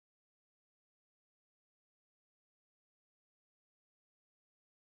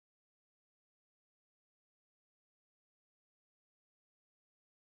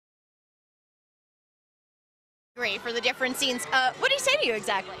Great for the different scenes. What did he say to you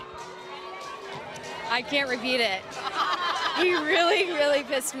exactly? I can't repeat it. He really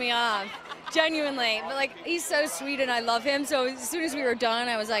pissed me off. Genuinely. But like, he's so sweet and I love him. So as soon as we were done,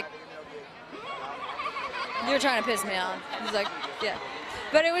 I was like, you're trying to piss me off. He's like, yeah.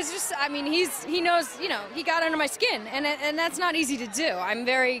 But it was just, I mean, he knows, you know, he got under my skin and that's not easy to do. I'm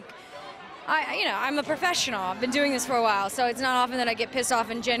I'm a professional. I've been doing this for a while, so it's not often that I get pissed off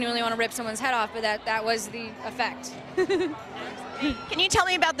and genuinely want to rip someone's head off, but that was the effect. Can you tell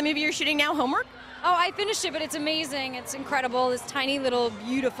me about the movie you're shooting now, Homework? Oh, I finished it, but it's amazing. It's incredible. This tiny little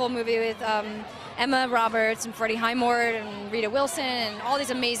beautiful movie with Emma Roberts and Freddie Highmore and Rita Wilson and all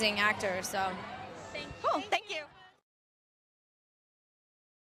these amazing actors. So, Cool. Thank you.